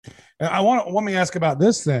 Let me ask about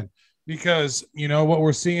this then, because what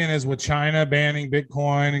we're seeing is with China banning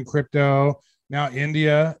Bitcoin and crypto. Now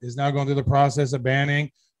India is now going through the process of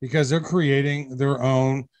banning because they're creating their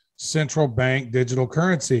own central bank digital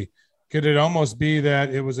currency. Could it almost be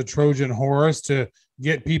that it was a Trojan horse to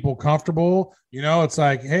get people comfortable? It's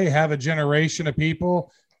like, hey, have a generation of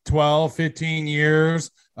people, 12, 15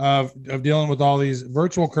 years of dealing with all these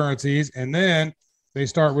virtual currencies, and then they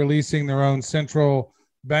start releasing their own central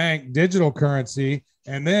bank digital currency,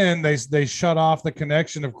 and then they shut off the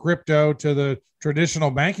connection of crypto to the traditional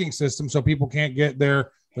banking system so people can't get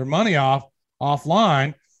their money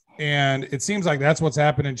offline. And it seems like that's what's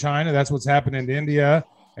happened in China, that's what's happened in India,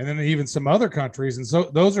 and then even some other countries. And so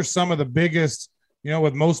those are some of the biggest,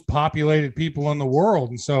 with most populated people in the world.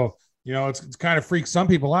 And so, it's kind of freaks some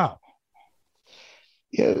people out.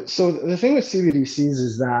 Yeah. So the thing with CBDCs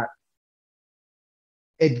is that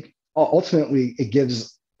it ultimately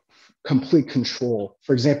gives complete control.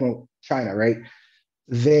 For example, China, right?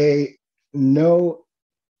 They know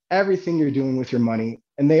everything you're doing with your money,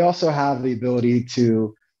 and they also have the ability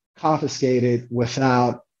to confiscate it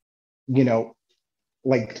without,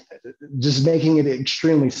 like just making it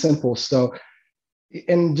extremely simple. So,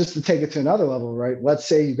 and just to take it to another level, right? Let's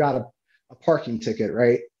say you got a parking ticket,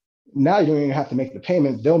 right? Now you don't even have to make the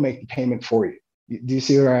payment; they'll make the payment for you. Do you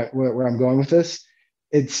see where I'm going with this?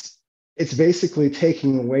 It's basically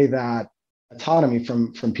taking away that autonomy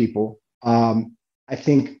from people. I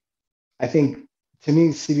think to me,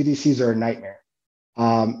 CBDCs are a nightmare,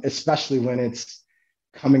 especially when it's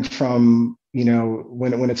coming from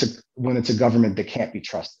when it's a government that can't be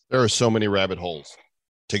trusted. There are so many rabbit holes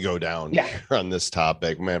to go down on this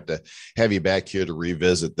topic. I'm gonna have to have you back here to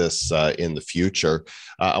revisit this in the future.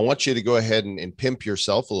 I want you to go ahead and pimp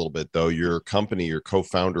yourself a little bit, though. Your company, you're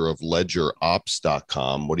co-founder of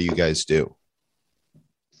LedgerOps.com. What do you guys do?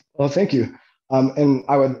 Well, thank you. And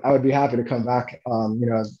I would be happy to come back.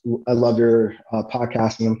 I love your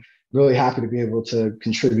podcast, and I'm really happy to be able to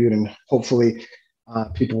contribute, and hopefully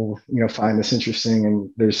people find this interesting, and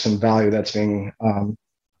there's some value that's being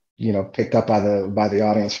picked up by the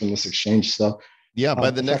audience from this exchange. So yeah,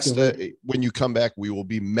 by the next when you come back, we will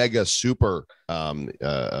be mega super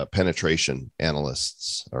penetration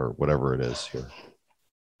analysts or whatever it is here.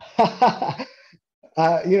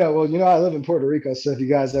 I live in Puerto Rico, so if you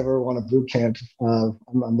guys ever want a boot camp,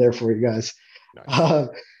 I'm there for you guys. Nice.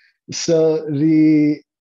 So the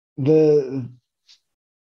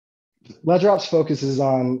LedgerOps focuses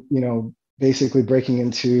on basically breaking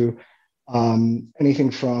into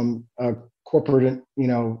anything from corporate,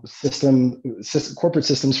 corporate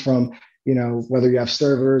systems from, whether you have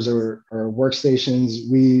servers or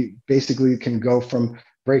workstations. We basically can go from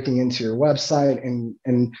breaking into your website, and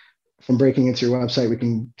from breaking into your website, we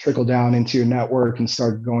can trickle down into your network and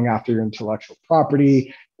start going after your intellectual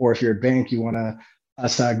property. Or if you're a bank, you want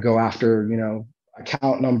to go after,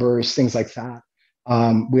 account numbers, things like that.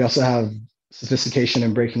 We also have sophistication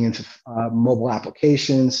in breaking into mobile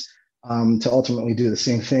applications to ultimately do the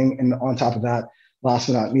same thing. And on top of that, last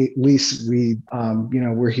but not least,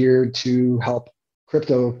 we're here to help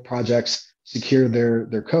crypto projects secure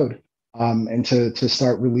their code, and to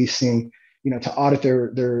start releasing, to audit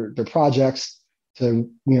their projects, to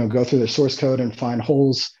go through their source code and find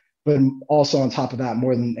holes. But also on top of that,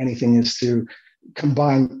 more than anything, is to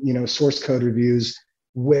combine source code reviews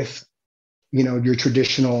with your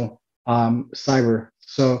traditional cyber.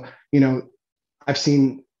 So I've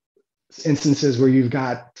seen instances where you've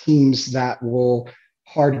got teams that will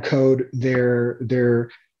hard code their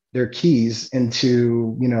keys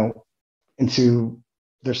into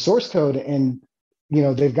their source code, and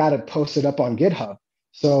they've got to post it up on GitHub.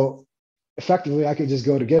 So effectively, I could just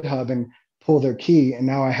go to GitHub and pull their key, and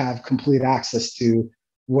now I have complete access to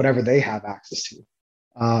whatever they have access to.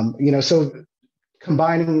 So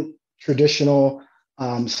combining traditional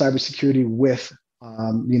cybersecurity with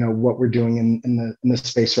what we're doing in the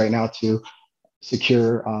space right now to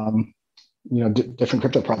secure different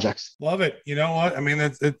crypto projects. Love it. You know what? I mean,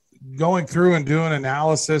 going through and doing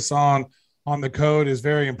analysis on the code is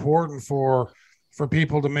very important for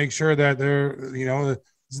people to make sure that they're,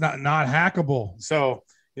 it's not hackable. So,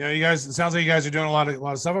 you guys, it sounds like you guys are doing a lot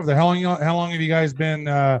of stuff over there. How long have you guys been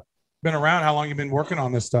around? How long have you been working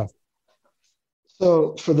on this stuff?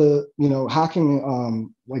 So for the,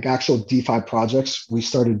 hacking, like actual DeFi projects, we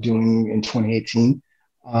started doing in 2018.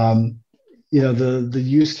 The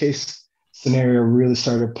use case scenario really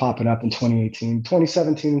started popping up in 2018.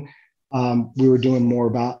 2017, we were doing more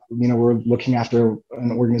about, we're looking after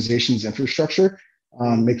an organization's infrastructure,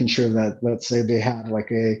 making sure that, let's say they had like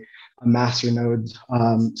a master node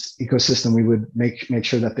ecosystem, we would make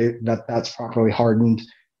sure that that's properly hardened.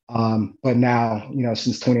 But now,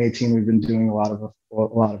 since 2018, we've been doing a lot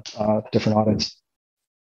of different audits.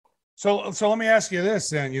 So let me ask you this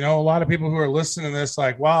then. A lot of people who are listening to this,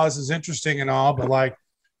 like, wow, this is interesting and all, but like,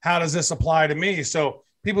 how does this apply to me? So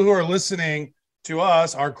people who are listening to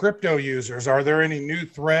us are crypto users. Are there any new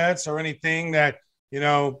threats or anything that,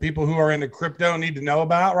 people who are into crypto need to know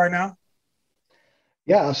about right now?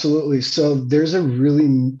 Yeah, absolutely. So there's a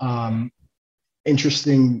really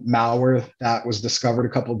interesting malware that was discovered a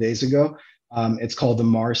couple of days ago. It's called the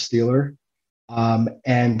Mars Stealer.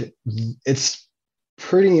 And it's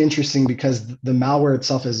pretty interesting because the malware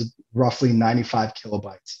itself is roughly 95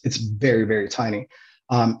 kilobytes. It's very, very tiny.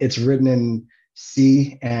 It's written in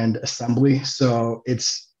C and assembly. So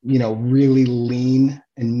it's, really lean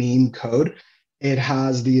and mean code. It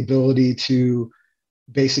has the ability to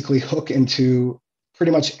basically hook into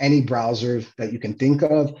pretty much any browser that you can think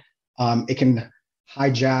of. It can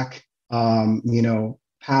hijack,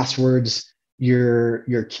 passwords,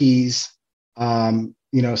 your keys,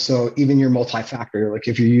 so even your multi-factor, like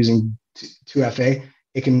if you're using 2FA,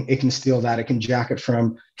 it can steal that. It can jack it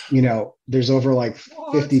from, there's over like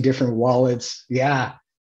 50 different wallets. Yeah.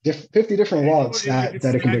 50 different wallets that it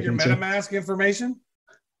can break into. MetaMask information?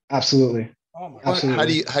 Absolutely. Oh my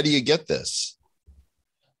Absolutely. How do you get this?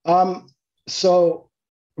 So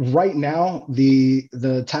right now the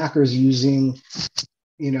attackers using,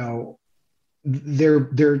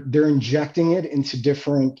 they're injecting it into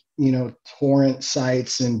different, torrent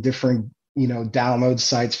sites and different, download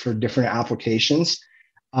sites for different applications.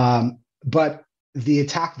 But the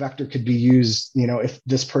attack vector could be used, if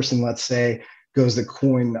this person, let's say, goes to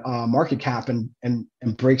Coin Market Cap and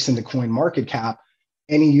breaks into Coin Market Cap,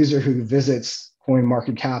 any user who visits Coin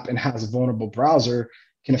Market Cap and has a vulnerable browser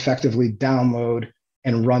can effectively download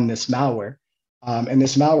and run this malware. And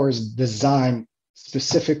this malware is designed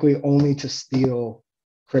specifically only to steal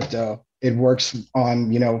crypto. It works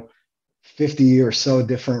on, 50 or so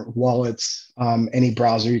different wallets, any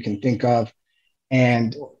browser you can think of.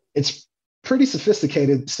 And it's pretty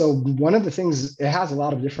sophisticated. So one of the things, it has a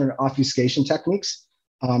lot of different obfuscation techniques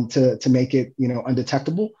to make it,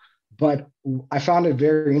 undetectable. But I found it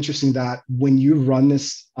very interesting that when you run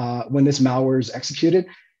this, when this malware is executed,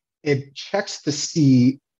 it checks to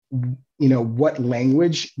see, what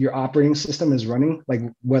language your operating system is running, like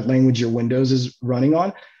what language your Windows is running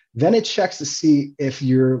on. Then it checks to see if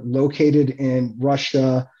you're located in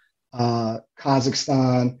Russia,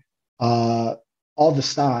 Kazakhstan, all the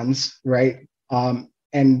stans, right?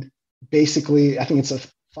 And basically, I think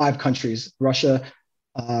it's 5 countries: Russia,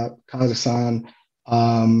 Kazakhstan,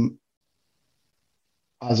 um,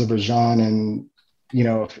 Azerbaijan, and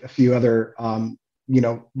a few other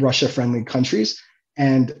Russia-friendly countries.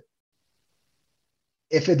 And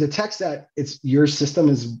if it detects that your system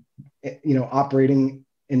is operating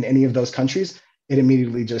in any of those countries, it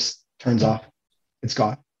immediately just turns off. It's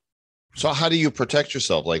gone. So how do you protect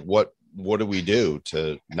yourself? Like what do we do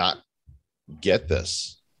to not get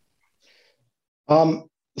this?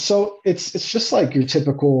 So it's just like your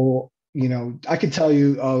typical, I could tell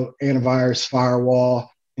you, antivirus, firewall,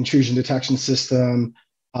 intrusion detection system,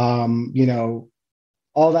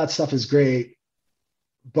 all that stuff is great,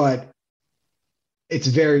 but it's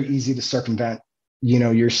very easy to circumvent,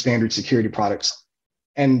 your standard security products.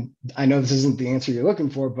 And I know this isn't the answer you're looking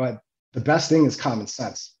for, but the best thing is common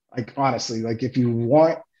sense. Like, honestly, like if you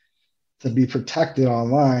want to be protected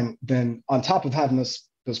online, then on top of having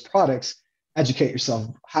those products, educate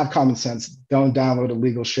yourself, have common sense. Don't download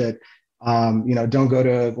illegal shit. Don't go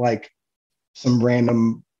to like some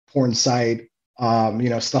random porn site,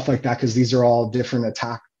 stuff like that, because these are all different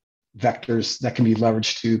attack vectors that can be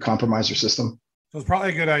leveraged to compromise your system. So it's probably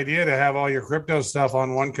a good idea to have all your crypto stuff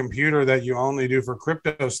on one computer that you only do for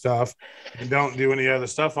crypto stuff and don't do any other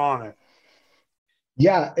stuff on it.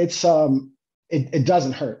 Yeah, it's it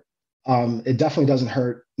doesn't hurt. It definitely doesn't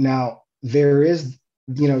hurt. Now, there is,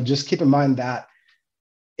 just keep in mind that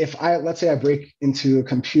if let's say I break into a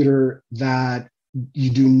computer that you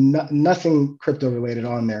do nothing crypto related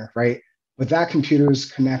on there, right? But that computer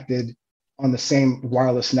is connected on the same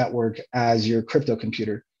wireless network as your crypto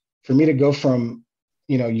computer. For me to go from,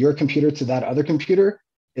 your computer to that other computer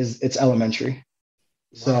it's elementary.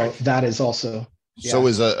 So right. That is also. So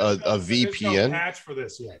is a VPN? There's no patch for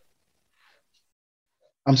this yet.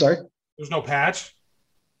 I'm sorry? There's no patch?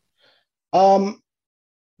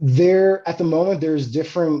 There at the moment, there's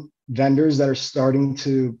different vendors that are starting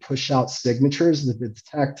to push out signatures that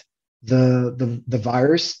detect the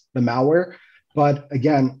virus, the malware. But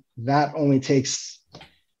again, that only takes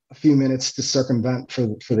a few minutes to circumvent for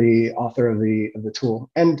the author of the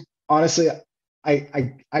tool. And honestly,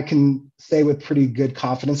 I can say with pretty good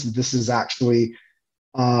confidence that this is actually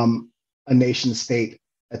a nation state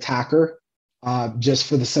attacker, just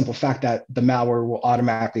for the simple fact that the malware will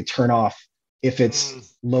automatically turn off if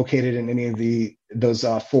it's located in any of those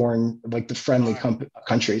foreign, like the friendly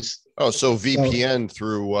countries. Oh, so VPN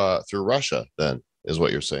through Russia then is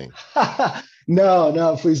what you're saying?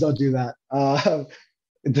 No, please don't do that.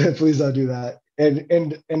 Please don't do that.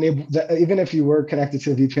 And even if you were connected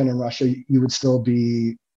to a VPN in Russia, it would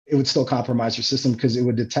still compromise your system, because it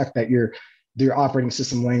would detect that your operating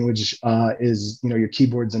system language is your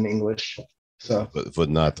keyboards in English. So but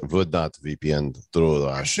would not VPN through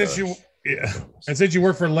Russia. Since you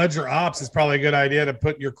work for Ledger Ops, it's probably a good idea to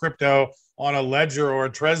put your crypto on a Ledger or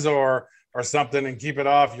a Trezor or something and keep it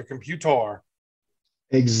off your computer.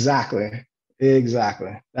 Exactly.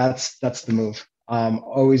 That's the move.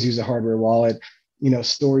 Always use a hardware wallet.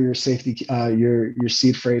 Store your safety, your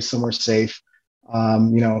seed phrase somewhere safe.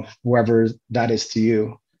 Wherever that is to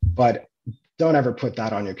you, but don't ever put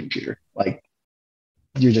that on your computer. Like,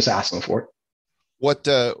 you're just asking for it.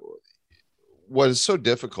 What is so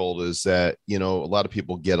difficult is that, a lot of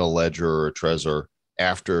people get a Ledger or a Trezor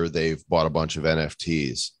after they've bought a bunch of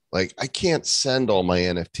NFTs. Like, I can't send all my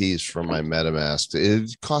NFTs from my MetaMask.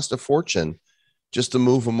 It costs a fortune just to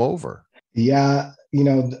move them over. Yeah.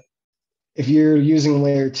 If you're using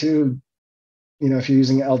layer 2, if you're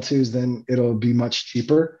using L2s, then it'll be much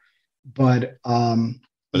cheaper. But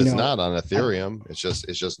it's not on Ethereum. It's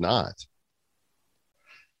just not.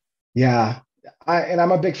 Yeah.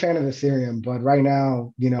 I'm a big fan of Ethereum, but right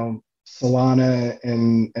now, Solana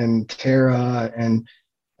and Terra and,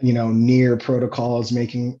 Near protocols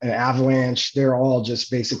making an Avalanche, they're all just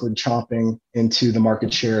basically chomping into the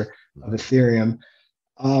market share of Ethereum.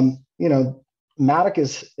 Matic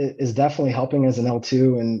is definitely helping as an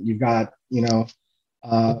L2, and you've got,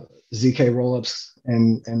 ZK rollups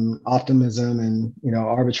and Optimism and,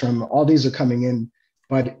 Arbitrum, all these are coming in,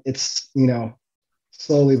 but it's,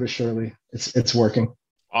 slowly but surely it's working.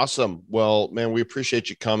 Awesome. Well, man, we appreciate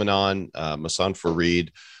you coming on. Mohsan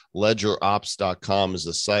Farid, ledgerops.com is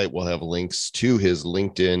the site. We'll have links to his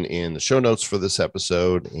LinkedIn in the show notes for this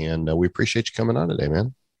episode. And we appreciate you coming on today,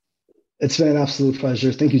 man. It's been an absolute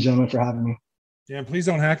pleasure. Thank you, gentlemen, for having me. Yeah, please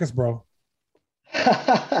don't hack us, bro.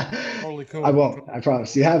 Totally cool. I won't. I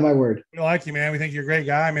promise. You have my word. We like you, man. We think you're a great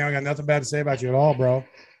guy, man. We got nothing bad to say about you at all, bro.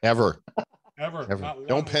 Ever. Ever.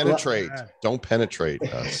 Don't penetrate. Don't penetrate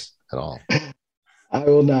us at all. I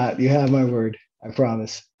will not. You have my word. I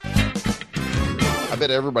promise. I bet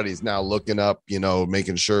everybody's now looking up,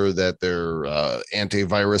 making sure that their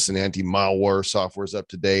antivirus and anti-malware software is up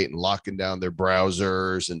to date and locking down their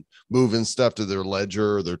browsers and moving stuff to their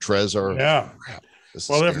Ledger or their Trezor. Yeah. Crap,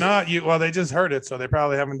 well, if not, they just heard it, so they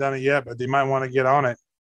probably haven't done it yet, but they might want to get on it.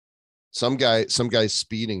 Some guy's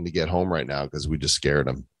speeding to get home right now because we just scared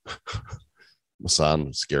him.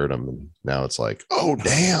 Mohsan scared him, and now it's like, oh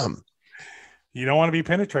damn! You don't want to be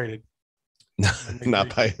penetrated.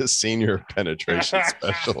 Not by a senior penetration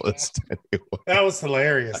specialist. Anyway. That was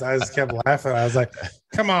hilarious. I just kept laughing. I was like,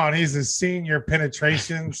 come on, he's a senior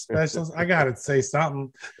penetration specialist. I got to say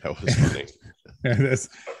something. That was funny.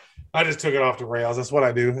 I just took it off the rails. That's what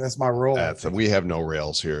I do. That's my role. We have no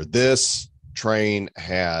rails here. This train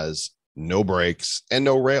has no brakes and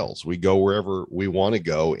no rails. We go wherever we want to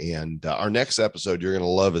go. And our next episode, you're going to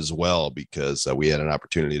love as well, because we had an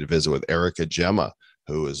opportunity to visit with Erica Gemma,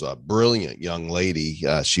 who is a brilliant young lady.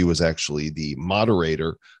 She was actually the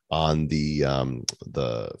moderator on the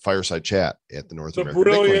fireside chat at the North American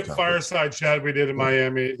brilliant fireside chat we did in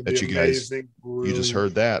Miami. That you guys, you just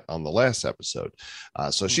heard that on the last episode.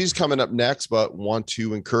 So she's coming up next, but want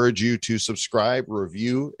to encourage you to subscribe,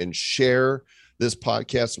 review, and share this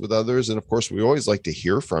podcast with others. And of course, we always like to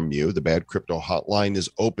hear from you. The Bad Crypto Hotline is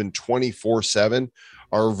open 24/7.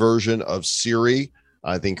 Our version of Siri,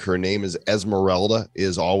 I think her name is Esmeralda,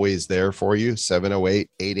 is always there for you.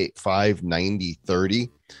 708-885-9030.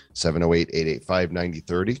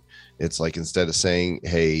 708-885-9030. It's like, instead of saying,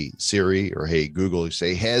 hey, Siri, or hey, Google, you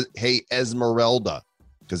say, hey, Esmeralda,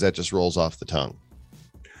 because that just rolls off the tongue.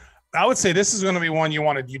 I would say this is going to be one you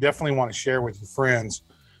definitely want to share with your friends,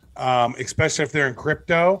 especially if they're in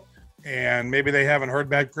crypto and maybe they haven't heard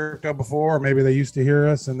Bad Crypto before, or maybe they used to hear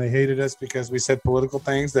us and they hated us because we said political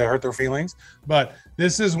things that hurt their feelings. But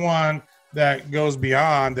this is one that goes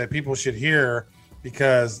beyond, that people should hear,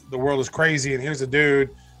 because the world is crazy. And here's a dude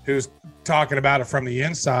who's talking about it from the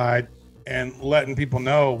inside and letting people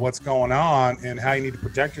know what's going on and how you need to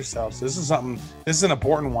protect yourself. So this is an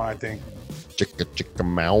important one, I think. Chicka chicka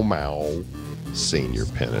mow mow, senior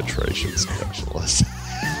penetration specialist.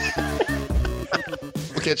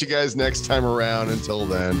 We'll catch you guys next time around. Until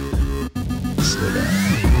then, stay back.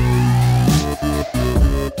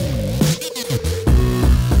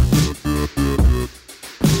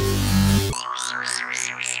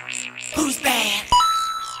 Who's bad?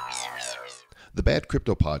 The Bad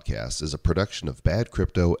Crypto Podcast is a production of Bad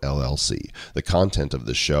Crypto LLC. The content of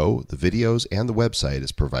the show, the videos, and the website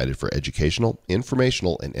is provided for educational,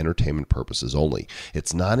 informational, and entertainment purposes only.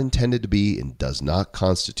 It's not intended to be and does not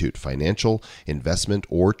constitute financial, investment,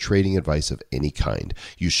 or trading advice of any kind.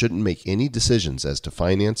 You shouldn't make any decisions as to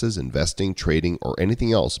finances, investing, trading, or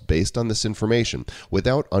anything else based on this information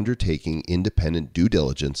without undertaking independent due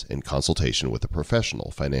diligence and consultation with a professional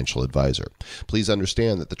financial advisor. Please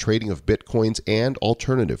understand that the trading of Bitcoins and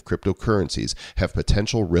alternative cryptocurrencies have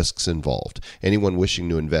potential risks involved. Anyone wishing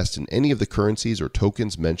to invest in any of the currencies or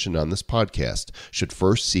tokens mentioned on this podcast should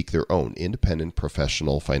first seek their own independent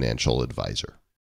professional financial advisor.